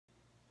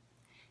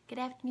Good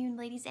afternoon,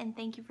 ladies, and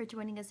thank you for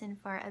joining us in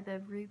Far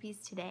Above Rubies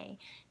today.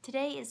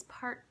 Today is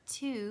part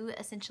 2,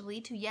 essentially,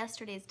 to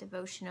yesterday's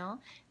devotional.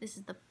 This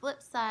is the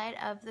flip side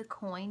of the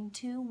coin,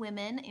 2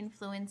 women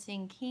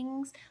influencing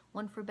kings,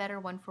 one for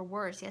better, one for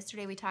worse.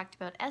 Yesterday we talked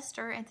about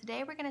Esther, and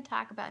today we're going to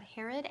talk about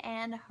Herod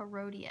and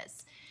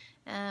Herodias.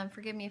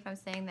 Forgive me if I'm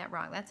saying that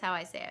wrong. That's how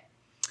I say it.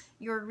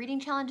 Your reading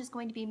challenge is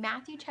going to be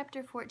Matthew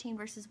chapter 14,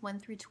 verses 1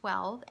 through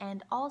 12,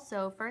 and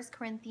also 1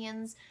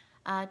 Corinthians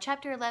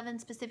chapter 11,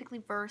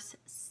 specifically verse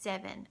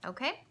 7,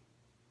 okay?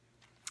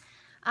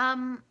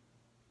 In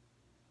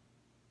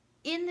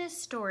this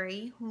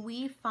story,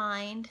 we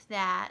find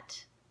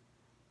that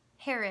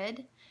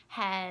Herod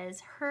has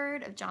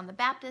heard of John the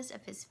Baptist,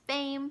 of his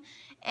fame,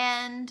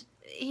 and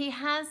he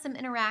has some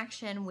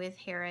interaction with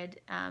Herod,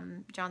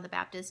 John the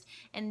Baptist,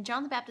 and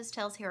John the Baptist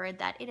tells Herod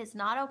that it is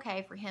not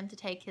okay for him to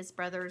take his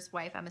brother's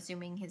wife. I'm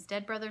assuming his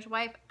dead brother's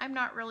wife. I'm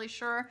not really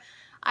sure.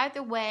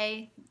 Either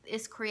way,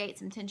 this creates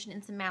some tension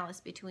and some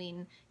malice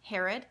between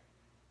Herod,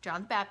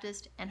 John the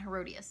Baptist, and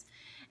Herodias.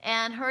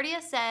 And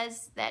Herodias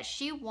says that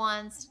she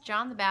wants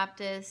John the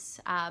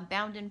Baptist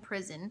bound in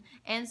prison,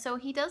 and so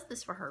he does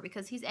this for her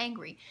because he's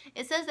angry.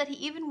 It says that he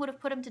even would have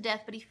put him to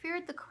death, but he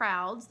feared the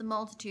crowds, the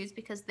multitudes,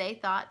 because they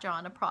thought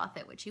John a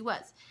prophet, which he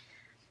was.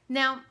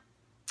 Now,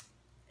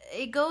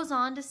 it goes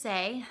on to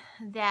say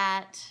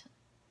that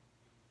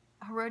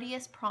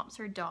Herodias prompts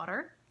her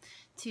daughter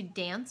to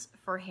dance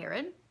for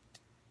Herod,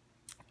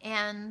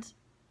 and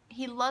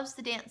he loves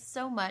to dance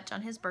so much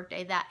on his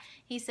birthday that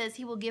he says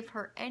he will give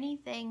her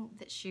anything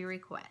that she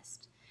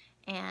requests.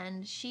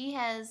 And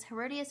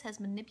Herodias has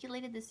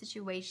manipulated the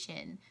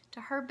situation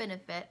to her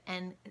benefit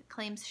and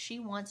claims she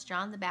wants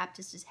John the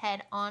Baptist's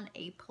head on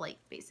a plate,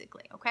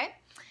 basically, okay?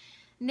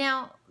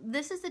 Now,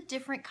 this is a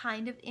different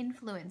kind of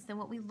influence than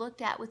what we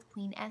looked at with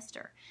Queen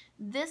Esther.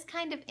 This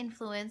kind of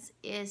influence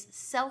is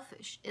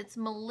selfish. It's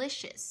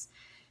malicious.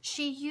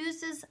 She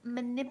uses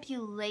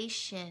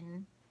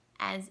manipulation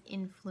as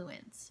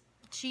influence.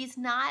 She's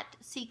not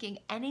seeking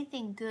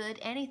anything good,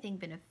 anything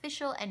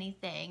beneficial,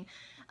 anything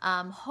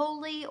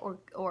holy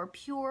or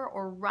pure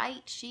or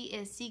right. She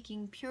is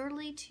seeking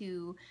purely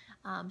to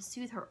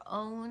soothe her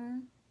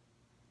own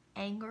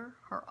anger,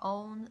 her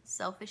own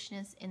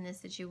selfishness in this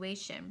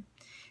situation.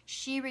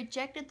 She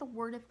rejected the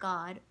word of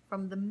God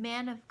from the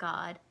man of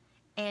God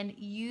and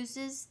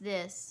uses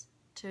this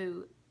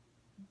to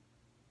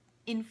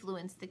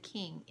influence the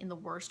king in the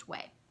worst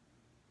way.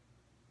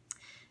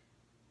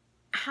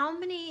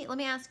 Let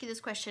me ask you this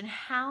question.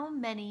 How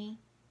many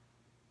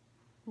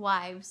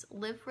wives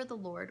live for the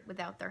Lord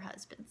without their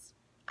husbands?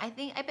 I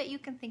bet you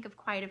can think of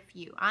quite a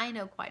few. I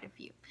know quite a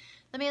few.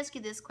 Let me ask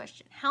you this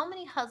question. How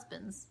many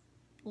husbands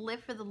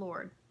live for the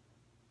Lord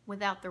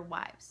without their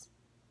wives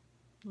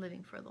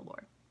living for the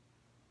Lord?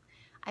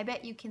 I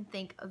bet you can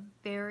think of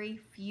very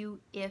few,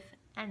 if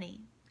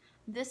any.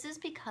 This is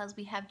because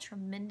we have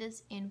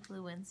tremendous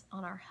influence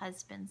on our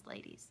husbands,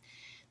 ladies.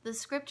 The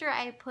scripture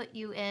I put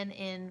you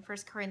in 1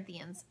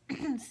 Corinthians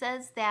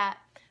says that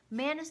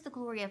man is the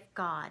glory of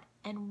God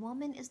and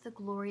woman is the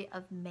glory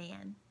of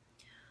man.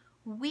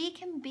 We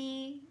can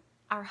be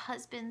our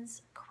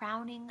husband's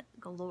crowning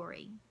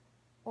glory,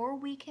 or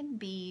we can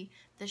be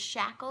the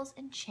shackles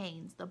and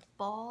chains, the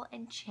ball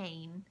and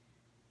chain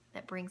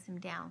that brings him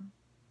down.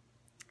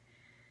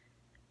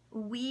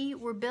 We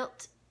were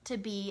built to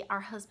be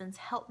our husband's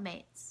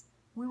helpmates.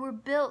 We were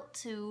built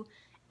to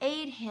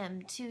aid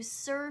him, to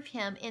serve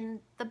him in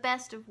the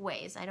best of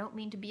ways. I don't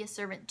mean to be a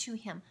servant to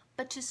him,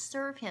 but to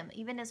serve him,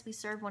 even as we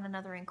serve one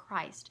another in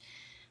Christ.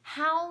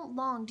 How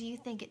long do you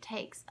think it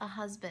takes a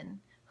husband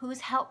whose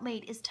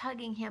helpmate is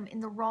tugging him in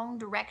the wrong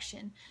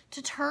direction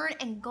to turn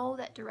and go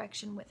that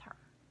direction with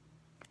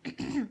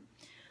her?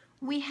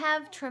 We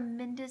have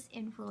tremendous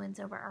influence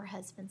over our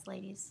husbands,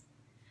 ladies.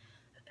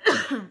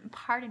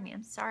 Pardon me,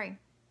 I'm sorry.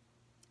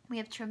 We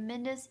have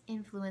tremendous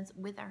influence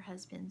with our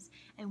husbands,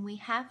 and we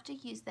have to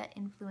use that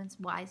influence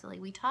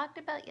wisely. We talked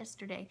about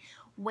yesterday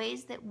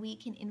ways that we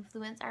can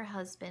influence our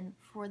husband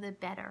for the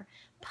better,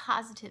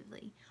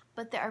 positively,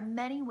 but there are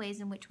many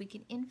ways in which we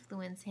can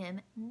influence him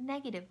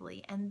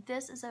negatively, and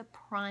this is a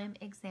prime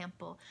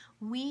example.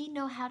 We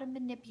know how to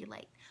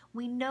manipulate.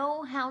 We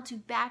know how to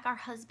back our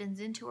husbands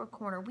into a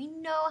corner. We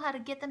know how to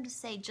get them to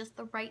say just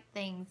the right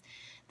things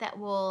that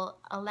will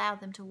allow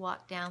them to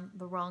walk down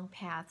the wrong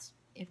paths,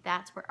 if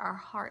that's where our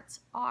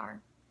hearts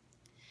are.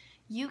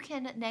 You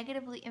can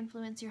negatively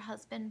influence your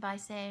husband by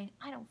saying,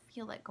 I don't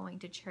feel like going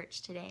to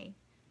church today.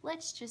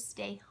 Let's just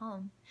stay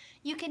home.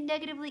 You can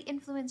negatively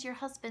influence your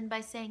husband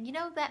by saying, you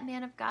know, that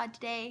man of God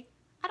today,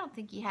 I don't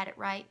think he had it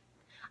right.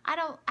 I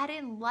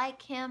didn't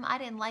like him. I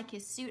didn't like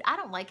his suit. I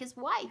don't like his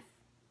wife.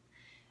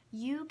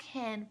 You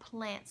can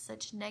plant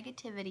such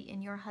negativity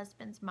in your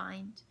husband's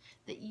mind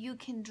that you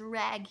can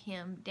drag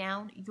him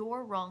down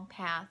your wrong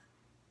path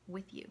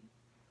with you.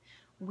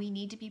 We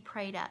need to be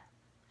prayed up.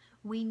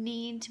 We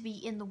need to be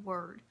in the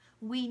Word.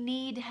 We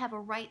need to have a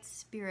right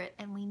spirit,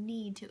 and we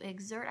need to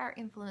exert our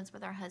influence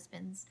with our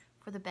husbands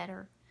for the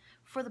better,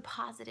 for the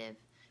positive,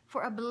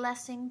 for a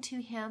blessing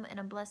to him and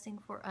a blessing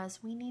for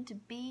us. We need to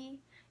be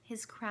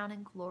his crown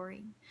and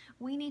glory.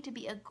 We need to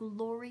be a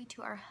glory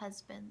to our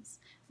husbands.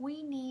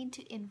 We need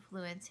to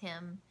influence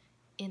him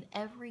in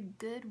every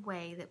good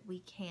way that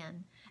we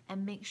can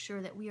and make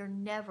sure that we are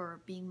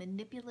never being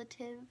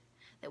manipulative,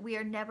 that we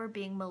are never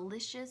being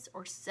malicious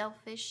or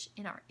selfish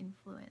in our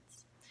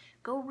influence.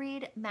 Go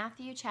read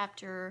Matthew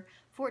chapter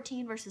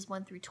 14 verses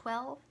 1 through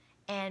 12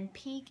 and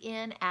peek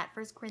in at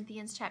 1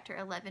 Corinthians chapter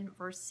 11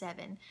 verse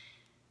 7.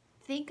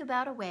 Think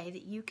about a way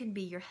that you can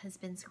be your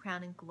husband's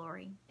crown and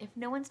glory. If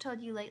no one's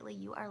told you lately,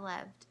 you are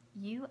loved,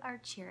 you are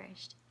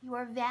cherished, you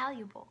are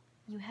valuable,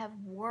 you have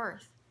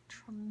worth,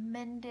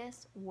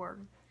 tremendous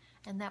worth,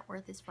 and that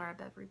worth is far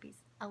above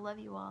rubies. I love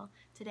you all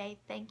today.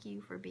 Thank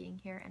you for being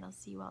here, and I'll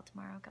see you all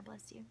tomorrow. God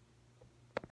bless you.